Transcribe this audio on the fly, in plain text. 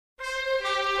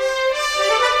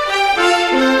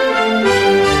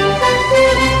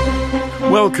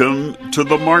Welcome to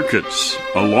the markets.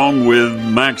 Along with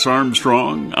Max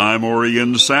Armstrong, I'm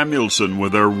Orion Samuelson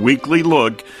with our weekly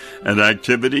look at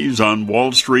activities on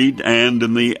Wall Street and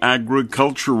in the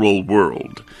agricultural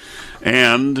world.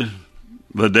 And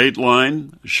the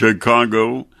dateline,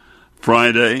 Chicago,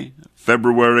 Friday,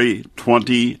 February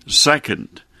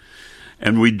 22nd.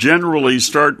 And we generally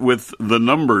start with the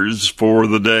numbers for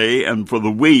the day and for the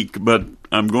week, but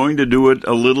I'm going to do it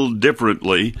a little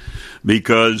differently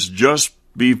because just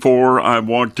before I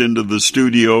walked into the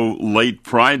studio late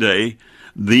Friday,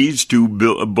 these two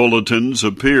bulletins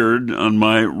appeared on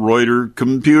my Reuters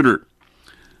computer.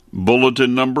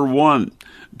 Bulletin number 1.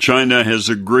 China has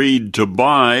agreed to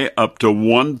buy up to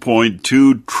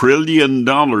 $1.2 trillion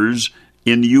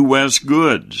in U.S.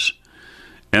 goods.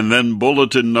 And then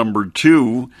bulletin number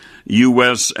 2,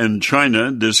 U.S. and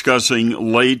China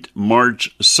discussing late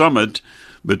March summit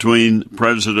between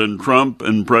President Trump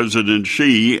and President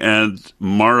Xi at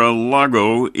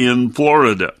Mar-a-Lago in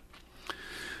Florida.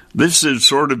 This is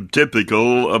sort of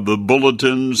typical of the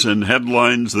bulletins and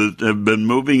headlines that have been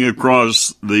moving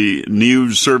across the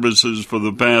news services for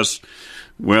the past,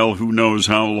 well, who knows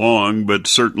how long, but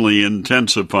certainly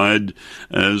intensified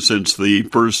since the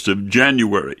 1st of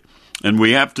January. And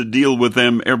we have to deal with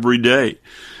them every day.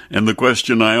 And the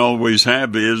question I always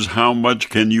have is, how much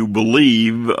can you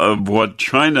believe of what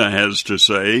China has to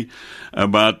say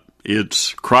about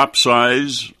its crop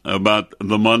size, about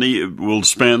the money it will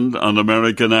spend on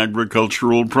American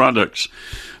agricultural products?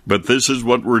 But this is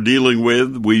what we're dealing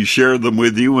with. We share them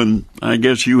with you, and I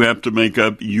guess you have to make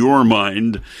up your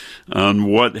mind on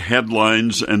what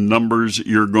headlines and numbers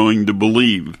you're going to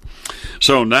believe.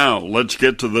 So now, let's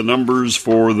get to the numbers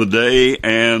for the day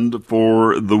and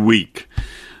for the week.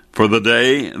 For the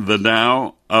day, the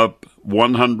Dow up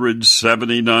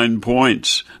 179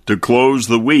 points to close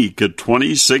the week at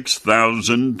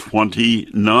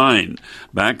 26,029,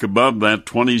 back above that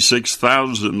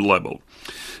 26,000 level.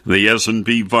 The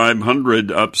S&P 500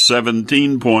 up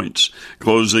 17 points,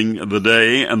 closing the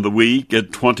day and the week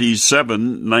at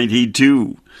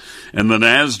 2792. And the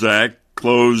Nasdaq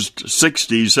closed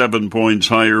 67 points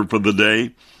higher for the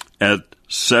day at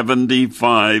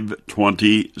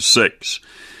 7526.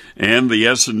 And the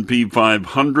S&P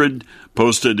 500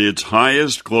 posted its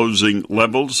highest closing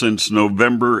level since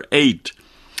November 8.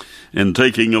 And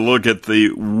taking a look at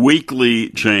the weekly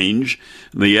change,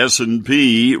 the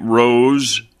S&P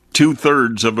rose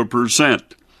 0.2%.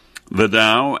 The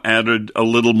Dow added a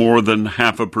little more than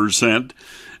 0.5%,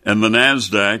 and the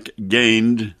Nasdaq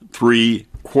gained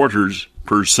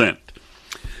 0.75%.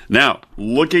 Now,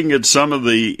 looking at some of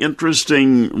the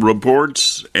interesting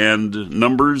reports and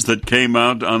numbers that came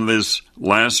out on this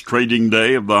last trading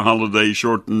day of the holiday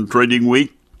shortened trading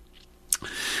week,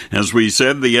 as we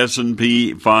said, the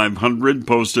S&P 500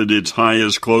 posted its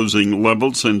highest closing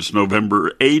level since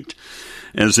November 8,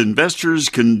 as investors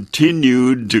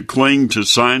continued to cling to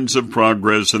signs of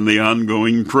progress in the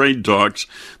ongoing trade talks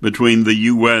between the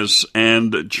U.S.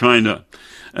 and China.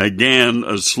 Again,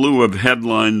 a slew of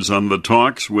headlines on the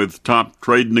talks, with top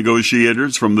trade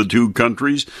negotiators from the two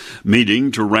countries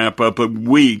meeting to wrap up a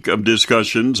week of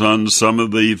discussions on some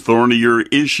of the thornier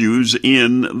issues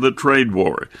in the trade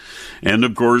war. And,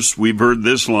 of course, we've heard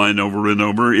this line over and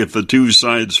over: if the two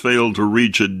sides fail to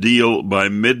reach a deal by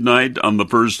midnight on the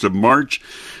 1st of March,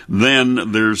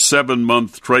 then their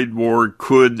 7-month trade war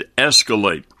could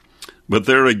escalate. But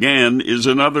there again is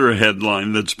another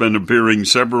headline that's been appearing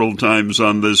several times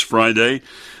on this Friday.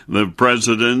 The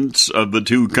presidents of the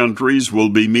two countries will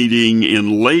be meeting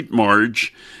in late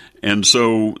March, and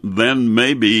so then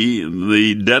maybe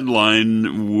the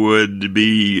deadline would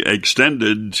be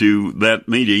extended to that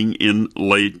meeting in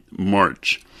late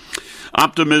March.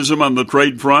 Optimism on the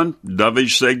trade front,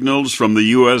 dovish signals from the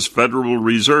U.S. Federal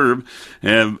Reserve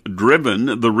have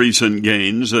driven the recent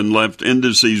gains and left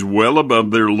indices well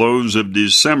above their lows of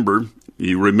December.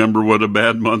 You remember what a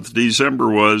bad month December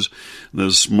was.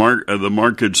 The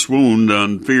market swooned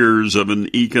on fears of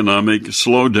an economic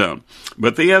slowdown.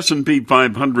 But the S&P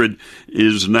 500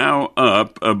 is now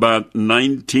up about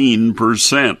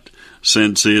 19%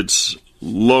 since its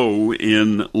low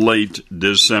in late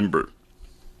December.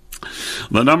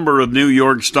 The number of New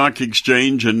York Stock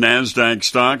Exchange and NASDAQ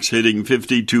stocks hitting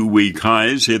 52-week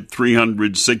highs hit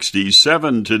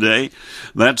 367 today.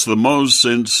 That's the most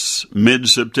since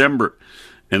mid-September,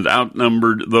 and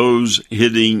outnumbered those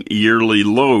hitting yearly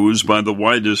lows by the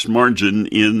widest margin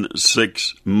in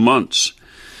 6 months.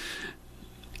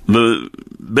 The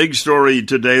big story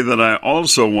today that I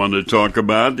also want to talk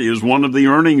about is one of the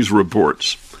earnings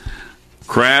reports.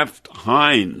 Kraft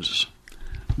Heinz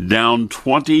down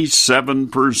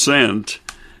 27%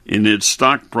 in its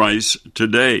stock price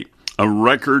today, a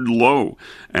record low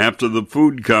after the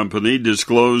food company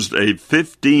disclosed a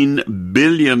 $15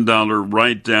 billion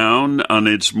write-down on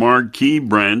its marquee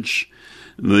branch,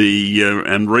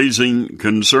 and raising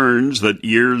concerns that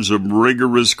years of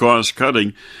rigorous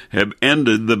cost-cutting have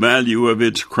ended the value of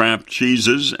its Kraft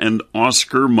cheeses and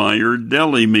Oscar Mayer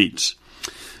deli meats.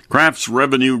 Kraft's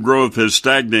revenue growth has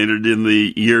stagnated in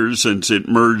the years since it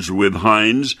merged with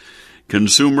Heinz.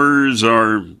 Consumers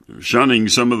are shunning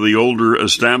some of the older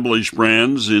established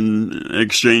brands in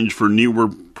exchange for newer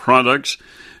products,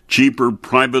 cheaper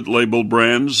private label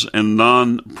brands, and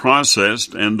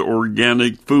non-processed and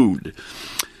organic food.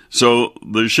 So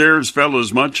the shares fell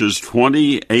as much as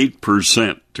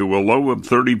 28% to a low of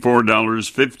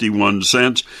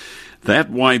 $34.51. That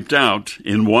wiped out,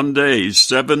 in one day,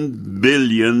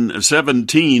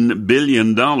 $17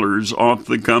 billion off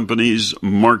the company's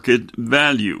market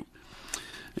value.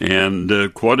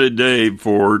 And quite a day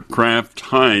for Kraft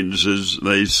Heinz, as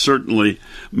they certainly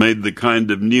made the kind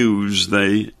of news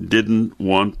they didn't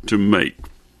want to make.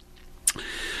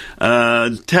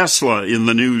 Tesla in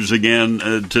the news again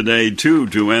today, too,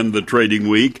 to end the trading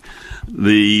week.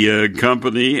 The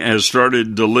company has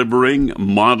started delivering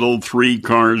Model 3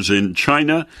 cars in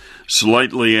China,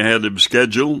 slightly ahead of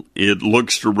schedule. It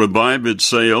looks to revive its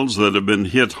sales that have been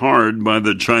hit hard by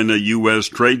the China-U.S.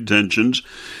 trade tensions,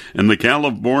 and the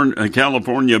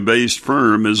California-based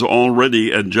firm has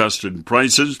already adjusted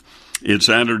prices. It's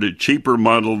added a cheaper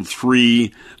Model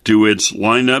 3 to its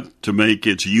lineup to make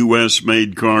its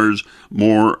U.S.-made cars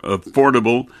more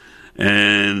affordable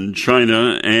in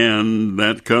China, and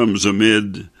that comes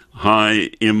amid high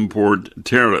import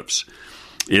tariffs.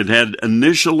 It had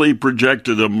initially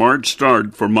projected a March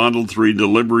start for Model 3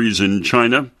 deliveries in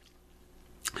China.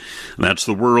 That's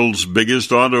the world's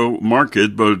biggest auto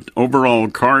market, but overall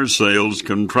car sales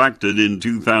contracted in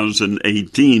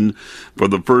 2018 for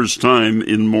the first time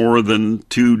in more than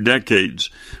 2 decades.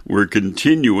 We're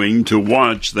continuing to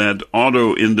watch that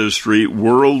auto industry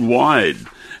worldwide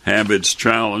have its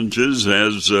challenges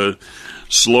as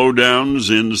slowdowns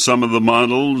in some of the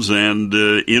models and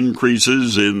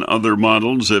increases in other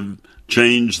models have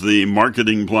changed the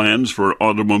marketing plans for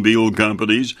automobile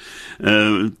companies.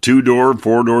 2-door,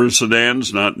 4-door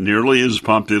sedans, not nearly as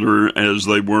popular as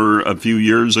they were a few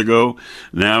years ago.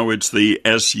 Now it's the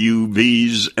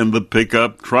SUVs and the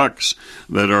pickup trucks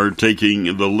that are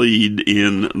taking the lead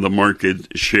in the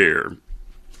market share.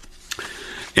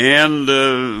 And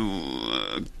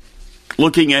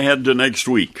looking ahead to next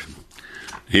week,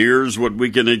 here's what we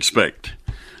can expect.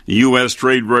 U.S.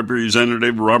 Trade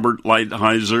Representative Robert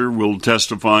Lighthizer will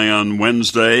testify on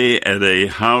Wednesday at a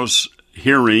House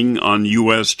hearing on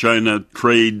U.S.-China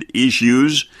trade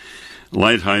issues.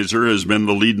 Lighthizer has been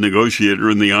the lead negotiator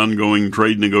in the ongoing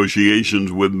trade negotiations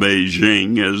with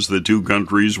Beijing as the two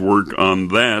countries work on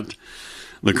that.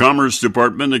 The Commerce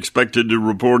Department expected to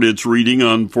report its reading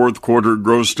on fourth quarter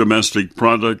gross domestic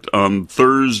product on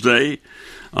Thursday.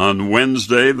 On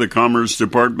Wednesday, the Commerce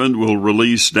Department will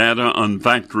release data on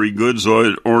factory goods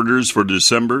orders for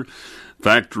December.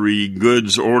 Factory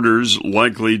goods orders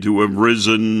likely to have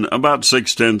risen about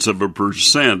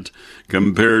 0.6%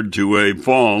 compared to a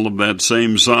fall of that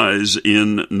same size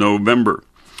in November.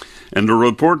 And a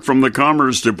report from the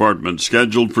Commerce Department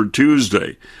scheduled for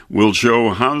Tuesday will show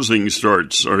housing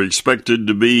starts are expected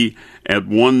to be at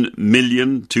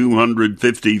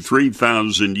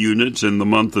 1,253,000 units in the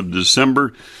month of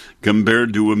December,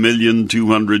 compared to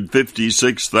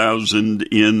 1,256,000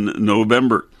 in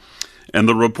November. And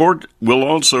the report will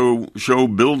also show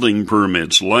building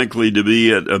permits likely to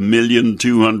be at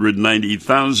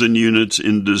 1,290,000 units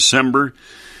in December.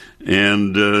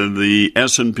 And the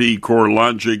S&P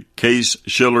CoreLogic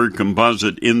Case-Shiller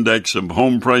Composite Index of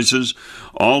Home Prices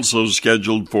also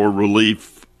scheduled for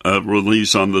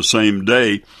release on the same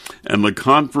day. And the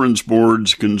Conference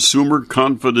Board's Consumer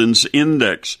Confidence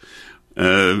Index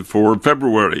for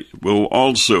February will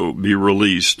also be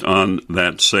released on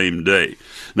that same day.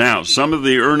 Now, some of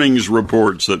the earnings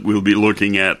reports that we'll be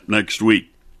looking at next week.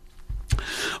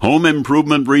 Home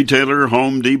improvement retailer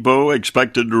Home Depot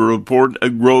expected to report a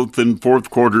growth in fourth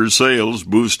quarter sales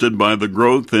boosted by the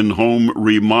growth in home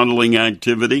remodeling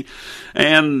activity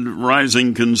and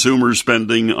rising consumer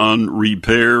spending on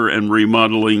repair and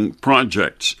remodeling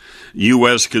projects.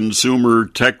 U.S. consumer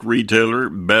tech retailer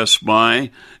Best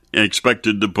Buy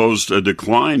expected to post a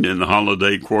decline in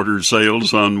holiday quarter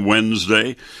sales on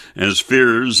Wednesday as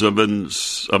fears of a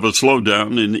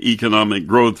slowdown in economic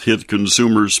growth hit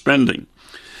consumer spending.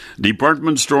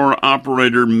 Department store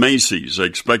operator Macy's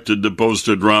expected to post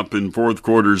a drop in fourth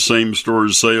quarter same-store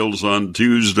sales on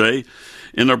Tuesday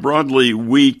in a broadly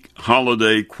weak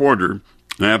holiday quarter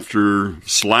after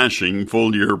slashing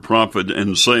full-year profit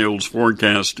and sales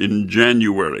forecast in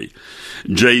January.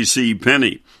 J.C.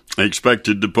 Penney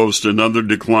expected to post another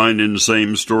decline in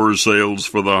same-store sales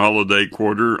for the holiday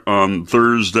quarter on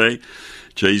Thursday.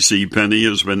 J.C. Penney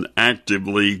has been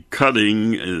actively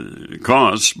cutting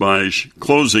costs by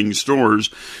closing stores,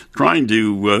 trying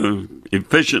to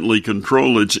efficiently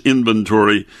control its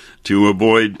inventory to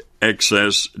avoid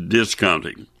excess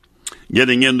discounting.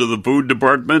 Getting into the food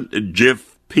department, Jif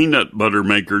peanut butter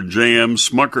maker J.M.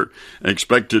 Smucker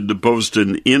expected to post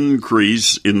an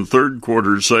increase in third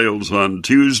quarter sales on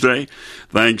Tuesday,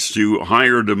 thanks to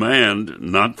higher demand,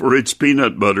 not for its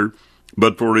peanut butter,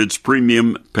 but for its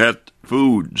premium pet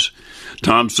foods.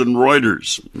 Thomson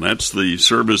Reuters, that's the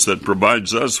service that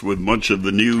provides us with much of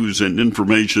the news and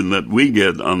information that we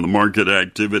get on the market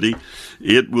activity.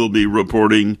 It will be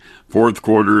reporting fourth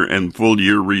quarter and full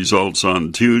year results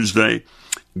on Tuesday.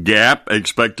 Gap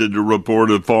expected to report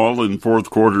a fall in fourth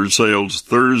quarter sales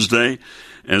Thursday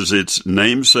as its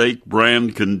namesake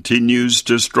brand continues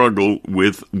to struggle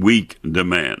with weak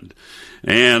demand.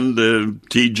 And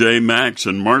TJ Maxx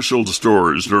and Marshall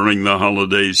stores during the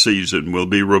holiday season will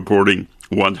be reporting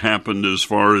what happened as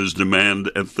far as demand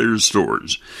at their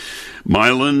stores.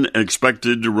 Mylan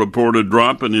expected to report a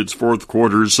drop in its fourth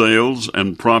quarter sales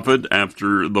and profit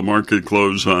after the market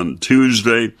close on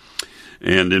Tuesday,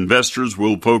 and investors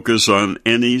will focus on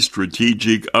any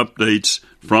strategic updates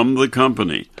from the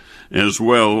company, as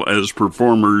well as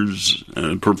performance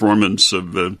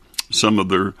of some of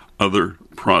their other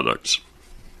products.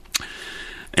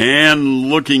 And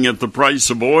looking at the price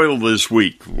of oil this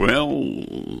week, well,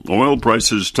 oil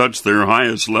prices touched their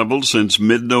highest level since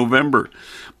mid-November,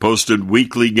 posted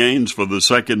weekly gains for the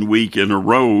second week in a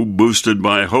row, boosted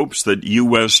by hopes that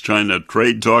U.S.-China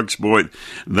trade talks. Boy,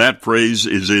 that phrase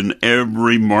is in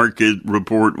every market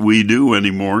report we do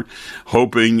anymore,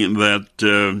 hoping that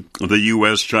the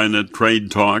U.S.-China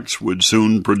trade talks would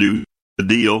soon produce a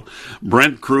deal.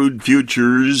 Brent crude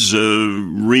futures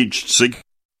reached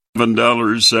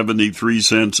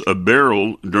 $7.73 a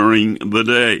barrel during the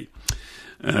day,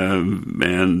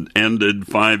 and ended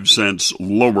 5 cents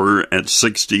lower at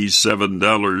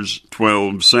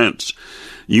 $67.12.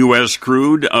 U.S.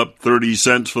 crude up 30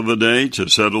 cents for the day to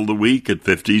settle the week at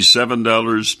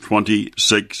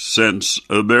 $57.26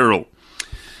 a barrel.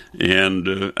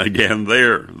 And again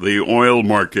there, the oil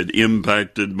market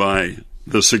impacted by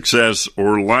the success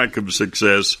or lack of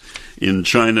success in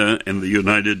China and the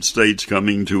United States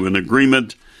coming to an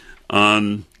agreement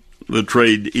on the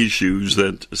trade issues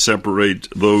that separate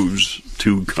those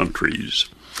two countries.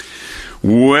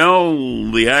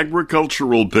 Well, the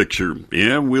agricultural picture,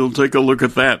 we'll take a look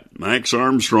at that. Max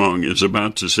Armstrong is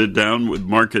about to sit down with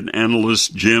market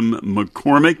analyst Jim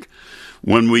McCormick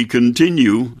when we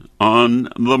continue on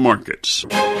the markets.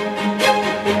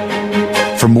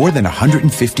 For more than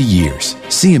 150 years,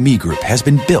 CME Group has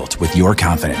been built with your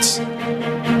confidence.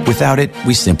 Without it,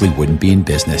 we simply wouldn't be in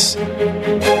business.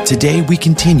 Today, we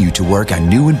continue to work on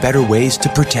new and better ways to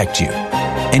protect you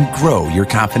and grow your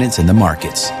confidence in the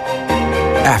markets.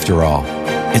 After all,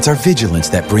 it's our vigilance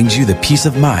that brings you the peace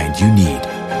of mind you need,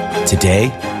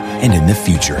 today and in the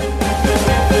future.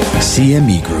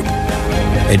 CME Group.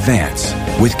 Advance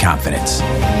with confidence.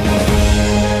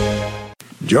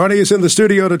 Joining us in the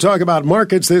studio to talk about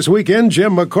markets this weekend,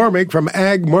 Jim McCormick from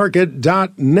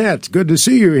agmarket.net. Good to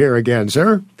see you here again,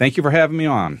 sir. Thank you for having me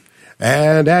on.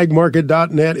 And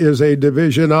agmarket.net is a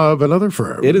division of another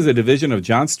firm. It is a division of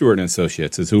John Stewart &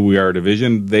 Associates is who we are a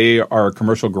division. They are a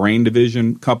commercial grain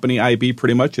division company, IB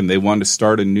pretty much, and they wanted to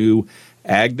start a new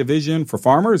ag division for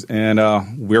farmers, and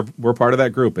we're part of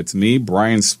that group. It's me,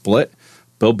 Brian Splitt,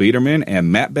 Bill Biederman, and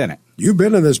Matt Bennett. You've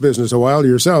been in this business a while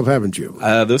yourself, haven't you?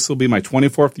 This will be my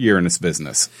 24th year in this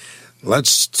business.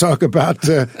 Let's talk about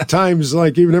times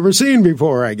like you've never seen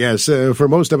before, I guess. For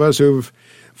most of us who've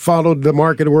followed the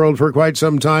market world for quite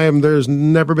some time, there's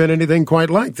never been anything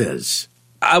quite like this.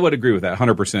 I would agree with that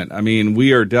 100%. I mean,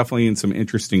 we are definitely in some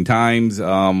interesting times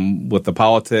with the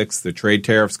politics, the trade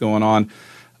tariffs going on.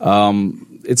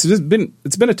 It's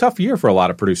been a tough year for a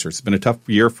lot of producers. It's been a tough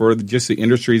year for just the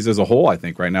industries as a whole, I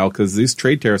think, right now, because these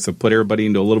trade tariffs have put everybody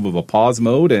into a little bit of a pause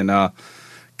mode and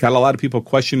got a lot of people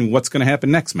questioning what's going to happen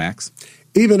next, Max.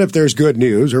 Even if there's good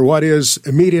news, or what is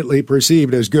immediately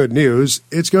perceived as good news,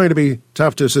 it's going to be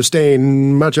tough to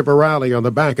sustain much of a rally on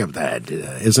the back of that,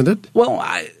 isn't it? Well,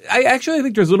 I actually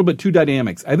think there's a little bit two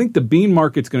dynamics. I think the bean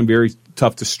market's going to be very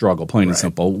tough to struggle, plain and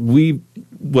simple.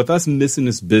 with us missing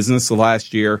this business the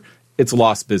last year, it's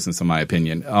lost business in my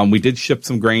opinion. We did ship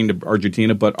some grain to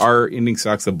Argentina, but our ending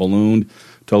stocks have ballooned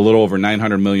to a little over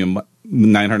 900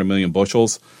 million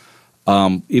bushels.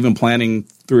 Even planting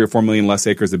 3 or 4 million less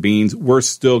acres of beans, we're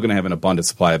still going to have an abundant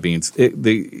supply of beans. A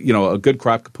good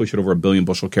crop could push it over 1 billion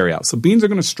bushel carryout. So beans are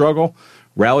going to struggle.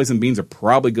 Rallies and beans are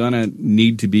probably going to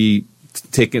need to be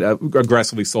taken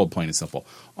aggressively sold, plain and simple.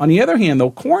 On the other hand,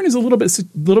 though, corn is a little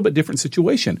bit different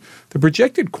situation. The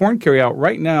projected corn carryout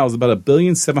right now is about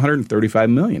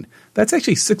 1.735 billion. That's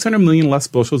actually 600 million less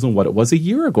bushels than what it was a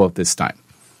year ago at this time.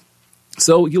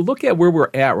 So you look at where we're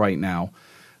at right now.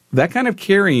 That kind of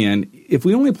carry-in, if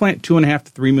we only plant 2.5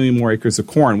 to 3 million more acres of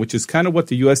corn, which is kind of what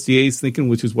the USDA is thinking,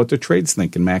 which is what the trade's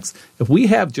thinking, Max, if we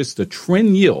have just a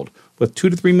trend yield with 2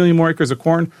 to 3 million more acres of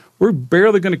corn, we're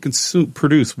barely going to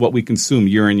produce what we consume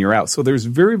year in, year out. So there's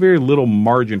very, very little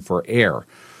margin for error.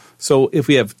 So if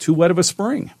we have too wet of a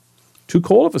spring, too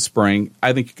cold of a spring,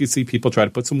 I think you could see people try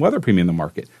to put some weather premium in the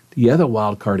market. The other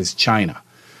wild card is China.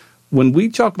 When we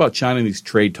talk about China in these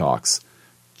trade talks,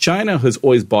 China has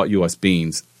always bought U.S.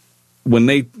 beans. When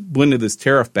they went into this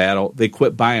tariff battle, they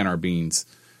quit buying our beans.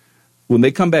 When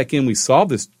they come back in, we solve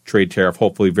this trade tariff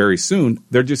hopefully very soon.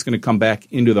 They're just going to come back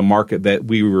into the market that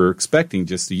we were expecting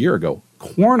just a year ago.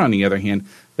 Corn, on the other hand,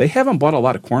 they haven't bought a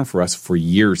lot of corn for us for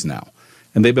years now.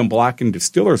 And they've been blocking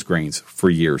distillers' grains for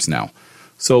years now.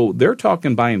 So they're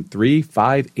talking buying 3,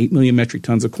 5, 8 million metric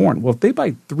tons of corn. Well, if they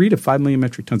buy 3 to 5 million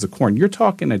metric tons of corn, you're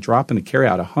talking a drop in the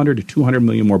carryout 100 to 200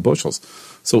 million more bushels.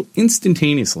 So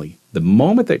instantaneously, the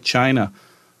moment that China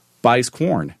buys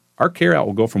corn, our carryout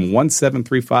will go from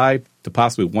 1.735 to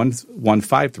possibly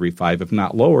 1.1535, if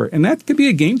not lower. And that could be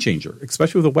a game changer,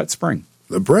 especially with a wet spring.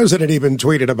 The president even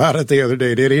tweeted about it the other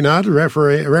day, did he not?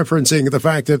 Referencing the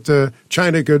fact that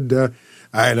China could,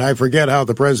 and I forget how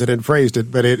the president phrased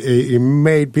it, but it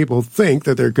made people think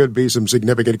that there could be some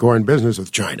significant corn business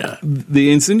with China.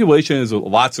 The insinuation is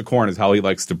lots of corn is how he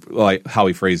likes to, how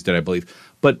he phrased it, I believe.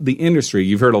 But the industry,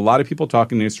 you've heard a lot of people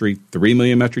talking in the industry, 3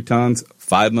 million metric tons,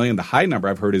 5 million. The high number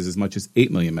I've heard is as much as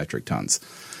 8 million metric tons.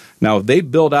 Now, if they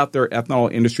build out their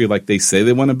ethanol industry like they say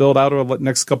they want to build out over the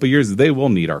next couple of years, they will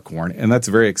need our corn, and that's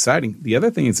very exciting. The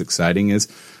other thing that's exciting is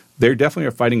they definitely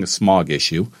are fighting a smog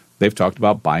issue. They've talked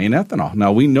about buying ethanol.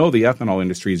 Now, we know the ethanol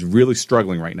industry is really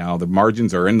struggling right now. The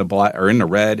margins are in the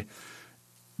red.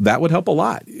 That would help a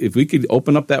lot. If we could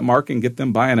open up that market and get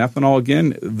them buying ethanol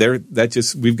again,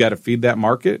 we've got to feed that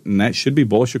market, and that should be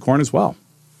bullish of corn as well.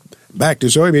 Back to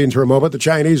soybeans for a moment. The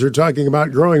Chinese are talking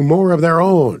about growing more of their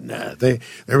own.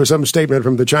 There was some statement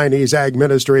from the Chinese Ag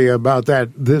Ministry about that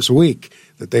this week,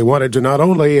 that they wanted to not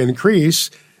only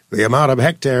increase the amount of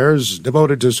hectares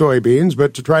devoted to soybeans,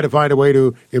 but to try to find a way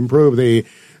to improve the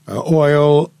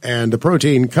oil and the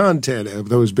protein content of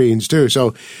those beans too.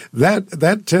 So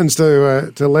that tends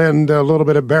to lend a little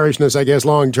bit of bearishness, I guess,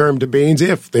 long term to beans,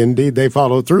 if indeed they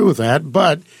follow through with that.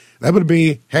 But that would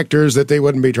be hectares that they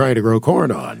wouldn't be trying to grow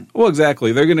corn on. Well,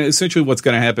 exactly. They're going to essentially what's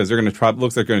going to happen is they're going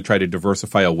to try to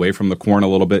diversify away from the corn a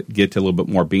little bit, get to a little bit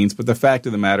more beans. But the fact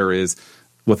of the matter is,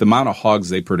 with the amount of hogs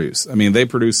they produce, I mean, they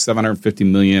produce 750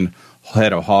 million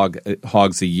head of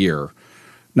hogs a year.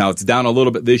 Now, it's down a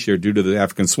little bit this year due to the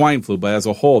African swine flu, but as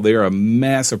a whole, they are a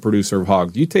massive producer of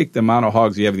hogs. You take the amount of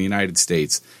hogs you have in the United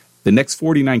States, the next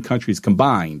 49 countries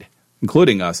combined,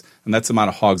 including us, and that's the amount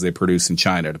of hogs they produce in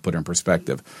China, to put it in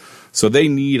perspective. So they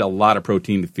need a lot of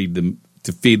protein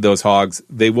to feed those hogs.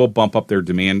 They will bump up their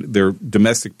demand, their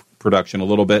domestic production a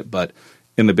little bit, but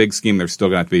in the big scheme, they're still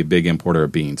going to have to be a big importer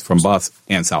of beans from us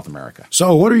and South America.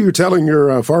 So what are you telling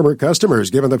your farmer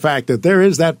customers, given the fact that there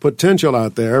is that potential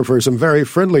out there for some very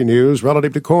friendly news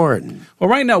relative to corn? Well,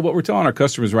 right now, what we're telling our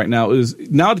customers right now is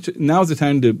now's the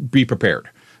time to be prepared,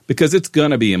 because it's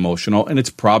going to be emotional and it's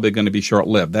probably going to be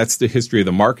short-lived. That's the history of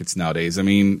the markets nowadays. I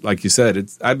mean, like you said,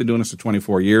 I've been doing this for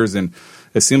 24 years, and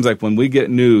it seems like when we get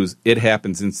news, it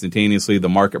happens instantaneously. The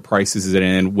market prices it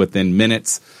in within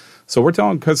minutes. So we're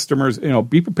telling customers,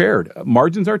 be prepared.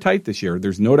 Margins are tight this year.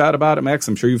 There's no doubt about it, Max.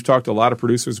 I'm sure you've talked to a lot of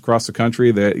producers across the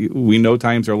country that we know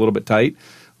times are a little bit tight.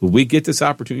 We get this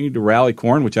opportunity to rally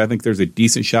corn, which I think there's a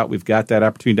decent shot we've got that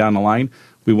opportunity down the line.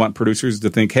 We want producers to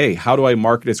think, hey, how do I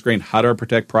market this grain? How do I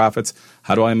protect profits?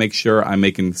 How do I make sure I'm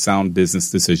making sound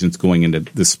business decisions going into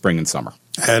this spring and summer?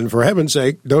 And for heaven's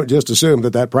sake, don't just assume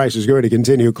that price is going to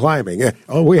continue climbing.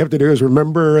 All we have to do is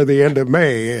remember the end of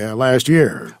May last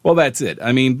year. Well, that's it.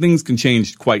 I mean, things can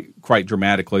change quite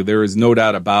dramatically. There is no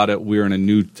doubt about it. We're in a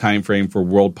new time frame for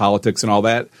world politics and all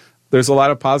that. There's a lot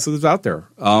of positives out there,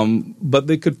 but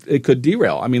it could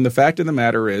derail. I mean, the fact of the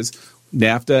matter is,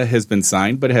 NAFTA has been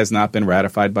signed, but it has not been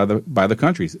ratified by the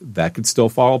countries. That could still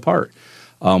fall apart.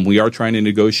 We are trying to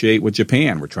negotiate with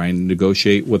Japan. We're trying to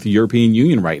negotiate with the European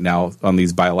Union right now on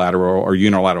these bilateral or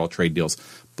unilateral trade deals.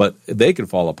 But they could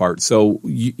fall apart. So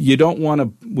you don't want to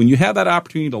 – when you have that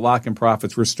opportunity to lock in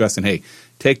profits, we're stressing, hey,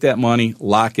 take that money,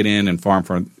 lock it in, and farm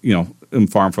for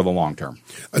the long term.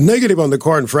 A negative on the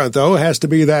corn front, though, has to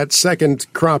be that second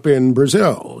crop in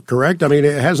Brazil, correct? I mean,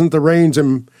 hasn't the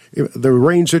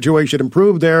rain situation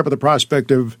improved there, but the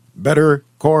prospect of better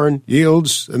corn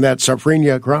yields in that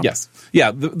safrinha crop? Yes.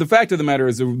 Yeah, the fact of the matter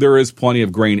is there is plenty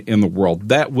of grain in the world.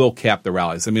 That will cap the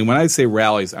rallies. I mean, when I say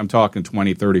rallies, I'm talking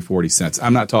 20, 30, 40 cents.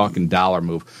 I'm not talking dollar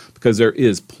move because there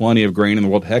is plenty of grain in the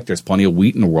world. Heck, there's plenty of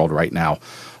wheat in the world right now.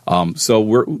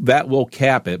 So that will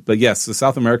cap it. But, yes, the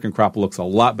South American crop looks a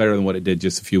lot better than what it did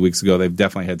just a few weeks ago. They've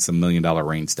definitely had some $1 million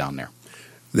rains down there.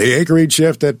 The acreage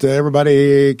shift that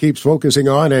everybody keeps focusing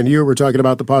on, and you were talking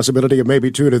about the possibility of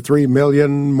maybe 2 to 3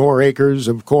 million more acres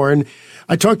of corn.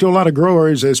 I talked to a lot of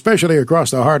growers, especially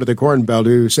across the heart of the Corn Belt,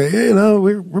 who say, hey,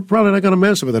 we're probably not going to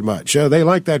mess with it much. They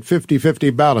like that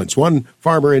 50-50 balance. One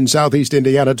farmer in southeast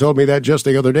Indiana told me that just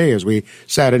the other day as we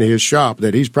sat in his shop,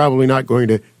 that he's probably not going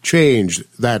to change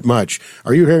that much.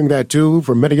 Are you hearing that, too,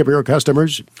 from many of your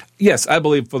customers? Yes, I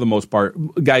believe for the most part,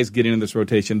 guys getting in this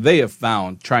rotation, they have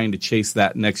found trying to chase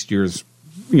that next year's,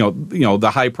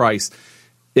 the high price,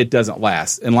 it doesn't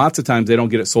last. And lots of times they don't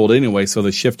get it sold anyway, so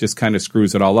the shift just kind of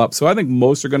screws it all up. So I think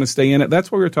most are going to stay in it. That's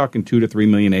why we're talking 2 to 3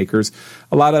 million acres.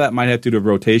 A lot of that might have to do with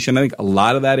rotation. I think a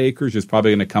lot of that acreage is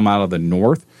probably going to come out of the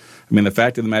north. I mean, the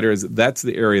fact of the matter is that's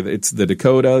the area, it's the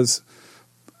Dakotas,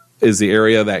 is the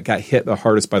area that got hit the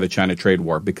hardest by the China trade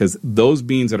war because those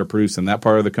beans that are produced in that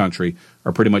part of the country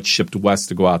are pretty much shipped west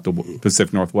to go out to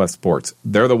Pacific Northwest ports.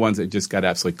 They're the ones that just got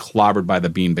absolutely clobbered by the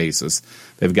bean basis.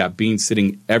 They've got beans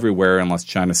sitting everywhere unless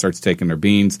China starts taking their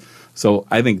beans. So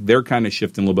I think they're kind of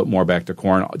shifting a little bit more back to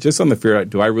corn. Just on the fear,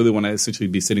 do I really want to essentially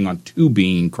be sitting on 2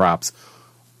 bean crops,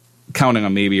 counting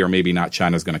on maybe or maybe not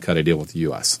China's going to cut a deal with the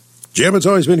U.S.? Jim, it's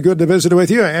always been good to visit with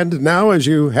you. And now as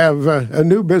you have a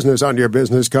new business on your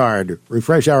business card,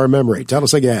 refresh our memory. Tell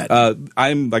us again. Like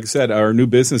I said, our new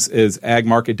business is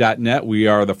agmarket.net. We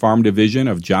are the farm division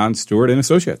of John Stewart and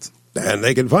Associates. And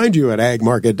they can find you at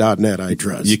agmarket.net, I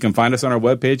trust. You can find us on our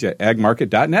webpage at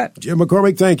agmarket.net. Jim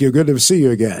McCormick, thank you. Good to see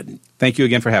you again. Thank you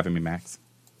again for having me, Max.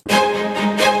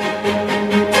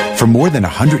 For more than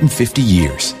 150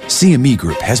 years, CME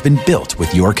Group has been built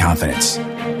with your confidence.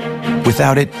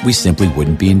 Without it, we simply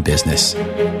wouldn't be in business.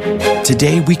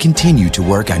 Today, we continue to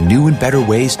work on new and better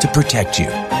ways to protect you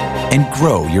and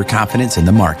grow your confidence in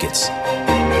the markets.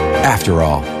 After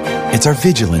all, it's our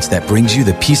vigilance that brings you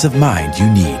the peace of mind you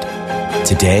need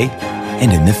today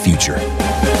and in the future.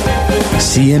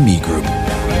 CME Group.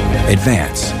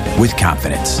 Advance with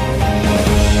confidence.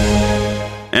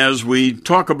 As we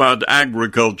talk about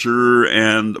agriculture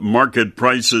and market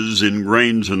prices in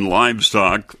grains and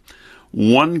livestock,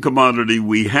 one commodity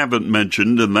we haven't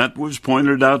mentioned, and that was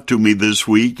pointed out to me this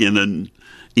week in an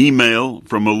email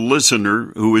from a listener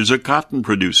who is a cotton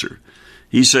producer.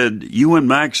 He said, you and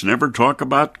Max never talk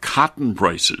about cotton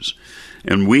prices,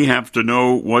 and we have to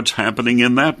know what's happening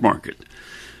in that market.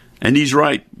 And he's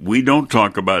right. We don't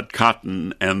talk about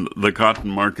cotton and the cotton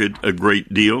market a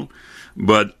great deal,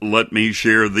 but let me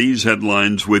share these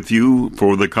headlines with you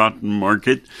for the cotton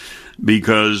market.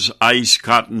 Because ICE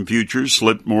cotton futures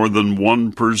slipped more than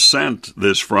 1%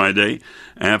 this Friday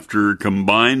after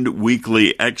combined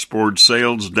weekly export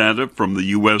sales data from the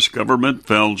U.S. government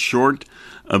fell short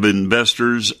of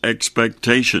investors'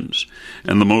 expectations.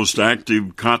 And the most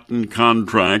active cotton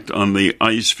contract on the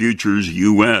ICE futures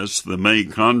U.S., the May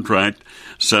contract,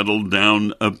 settled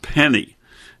down a penny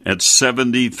at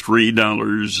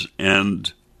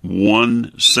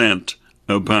 $73.01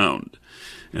 a pound.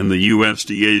 And the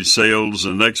USDA sales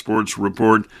and exports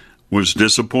report was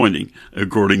disappointing,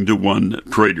 according to one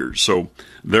trader. So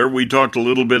there we talked a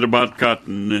little bit about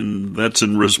cotton, and that's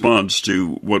in response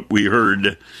to what we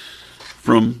heard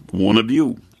from one of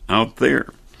you out there.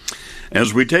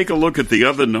 As we take a look at the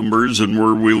other numbers and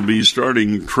where we'll be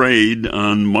starting trade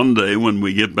on Monday when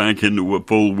we get back into a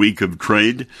full week of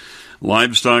trade,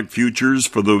 livestock futures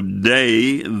for the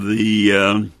day,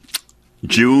 the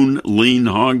June lean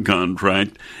hog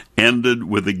contract ended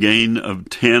with a gain of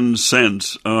 10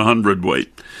 cents a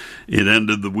hundredweight. It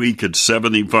ended the week at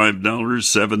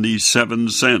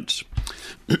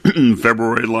 $75.77.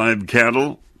 February live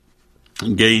cattle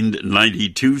gained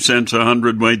 92 cents a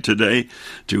hundredweight today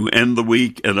to end the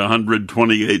week at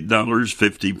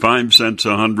 $128.55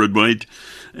 a hundredweight.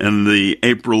 And the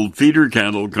April feeder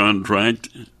cattle contract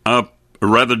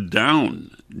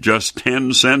down just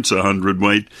 10 cents a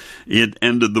hundredweight. It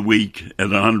ended the week at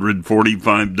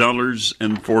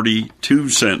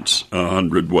 $145.42 a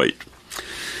hundredweight.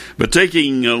 But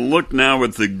taking a look now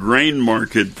at the grain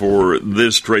market for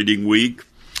this trading week,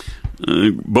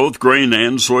 both grain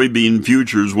and soybean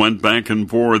futures went back and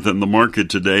forth in the market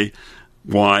today.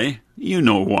 Why? You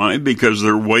know why. Because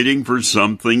they're waiting for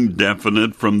something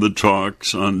definite from the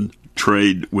talks on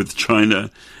trade with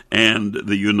China and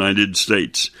the United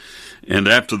States. And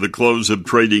after the close of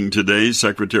trading today,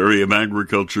 Secretary of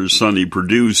Agriculture Sonny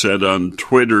Perdue said on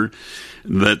Twitter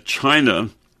that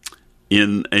China,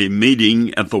 in a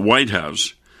meeting at the White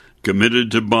House,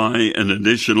 committed to buy an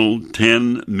additional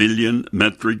 10 million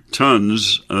metric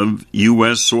tons of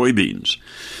U.S. soybeans.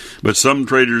 But some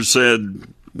traders said,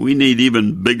 we need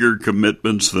even bigger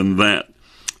commitments than that.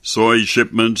 Soy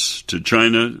shipments to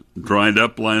China dried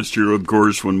up last year, of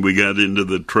course, when we got into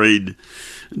the trade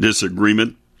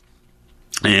disagreement.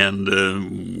 And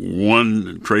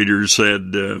one trader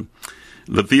said, the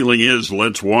feeling is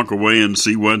let's walk away and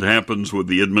see what happens with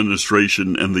the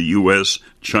administration and the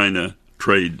U.S.-China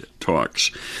trade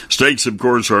talks. Stakes, of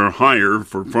course, are higher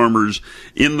for farmers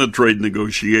in the trade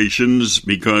negotiations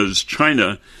because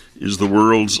China is the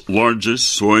world's largest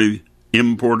soy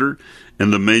importer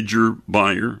and a major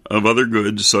buyer of other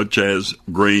goods such as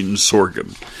grain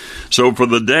sorghum. So for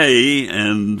the day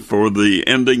and for the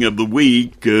ending of the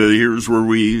week, here's where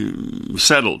we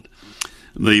settled.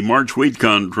 The March wheat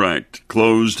contract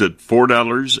closed at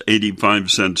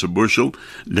 $4.85 a bushel,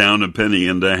 down a penny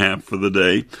and a half for the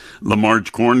day. The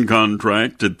March corn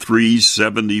contract at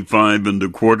 $3.75 and a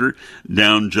quarter,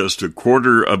 down just a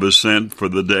quarter of a cent for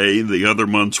the day. The other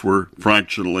months were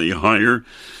fractionally higher.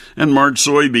 And March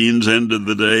soybeans ended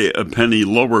the day a penny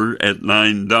lower at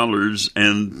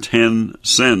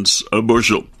 $9.10 a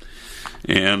bushel.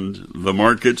 And the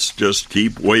markets just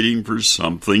keep waiting for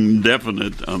something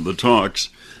definite on the talks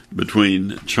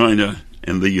between China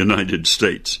and the United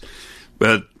States.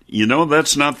 But, you know,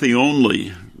 that's not the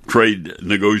only trade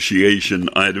negotiation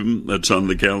item that's on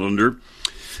the calendar.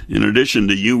 In addition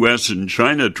to U.S. and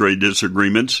China trade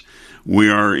disagreements, we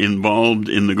are involved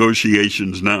in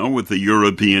negotiations now with the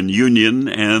European Union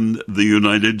and the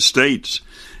United States.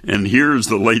 And here's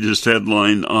the latest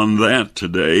headline on that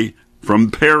today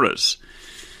from Paris.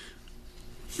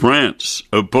 France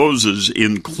opposes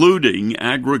including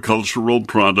agricultural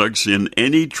products in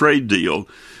any trade deal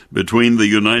between the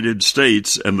United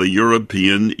States and the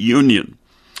European Union.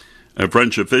 A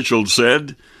French official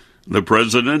said, the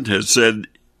president has said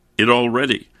it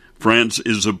already. France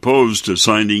is opposed to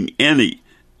signing any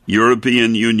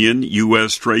European Union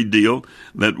U.S. trade deal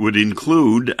that would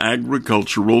include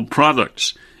agricultural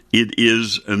products. It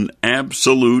is an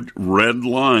absolute red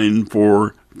line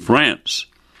for France.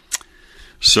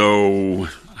 So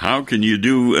how can you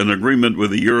do an agreement with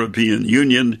the European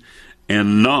Union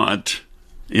and not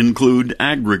include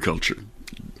agriculture?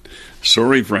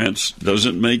 Sorry, France,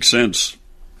 doesn't make sense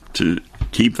to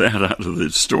keep that out of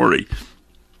this story.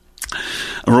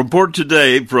 A report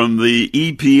today from the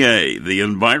EPA, the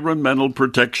Environmental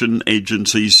Protection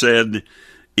Agency, said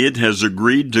it has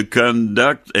agreed to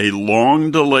conduct a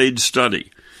long-delayed study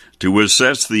to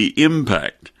assess the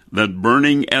impact that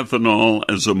burning ethanol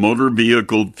as a motor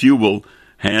vehicle fuel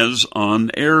has on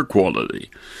air quality.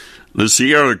 The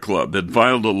Sierra Club had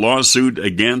filed a lawsuit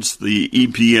against the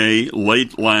EPA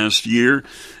late last year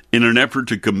in an effort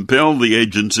to compel the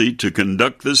agency to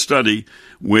conduct the study,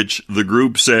 which the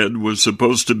group said was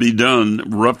supposed to be done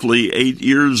roughly 8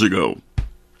 years ago.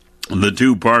 The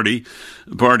two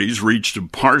parties reached a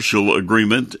partial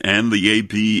agreement, and the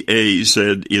EPA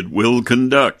said it will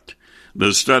conduct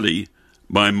the study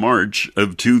by March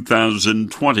of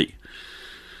 2020.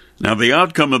 Now, the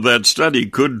outcome of that study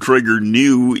could trigger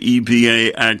new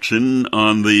EPA action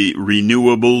on the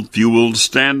Renewable Fuel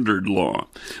Standard Law.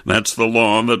 That's the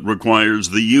law that requires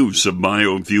the use of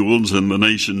biofuels in the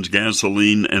nation's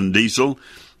gasoline and diesel.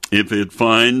 If it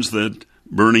finds that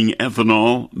burning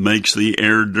ethanol makes the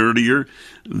air dirtier,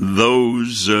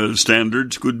 those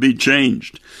standards could be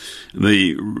changed.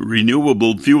 The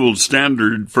Renewable Fuel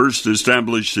Standard, first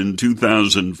established in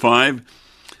 2005,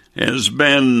 has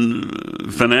been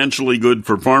financially good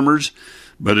for farmers,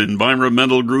 but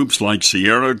environmental groups like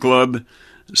Sierra Club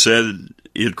said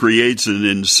it creates an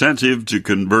incentive to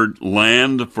convert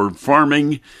land for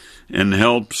farming and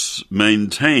helps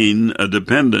maintain a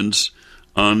dependence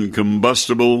on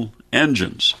combustible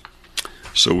engines.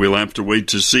 So we'll have to wait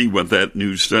to see what that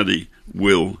new study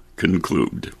will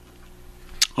conclude.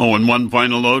 Oh, and one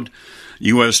final note.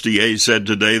 USDA said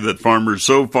today that farmers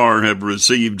so far have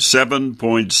received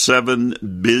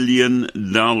 $7.7 billion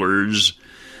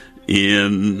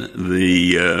in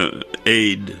the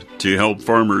aid to help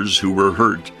farmers who were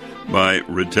hurt by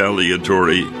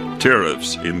retaliatory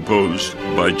tariffs imposed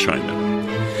by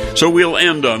China. So we'll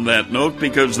end on that note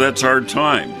because that's our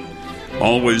time.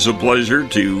 Always a pleasure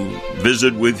to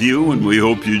visit with you, and we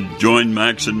hope you join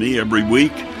Max and me every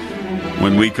week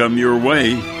when we come your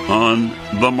way on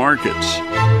The Markets.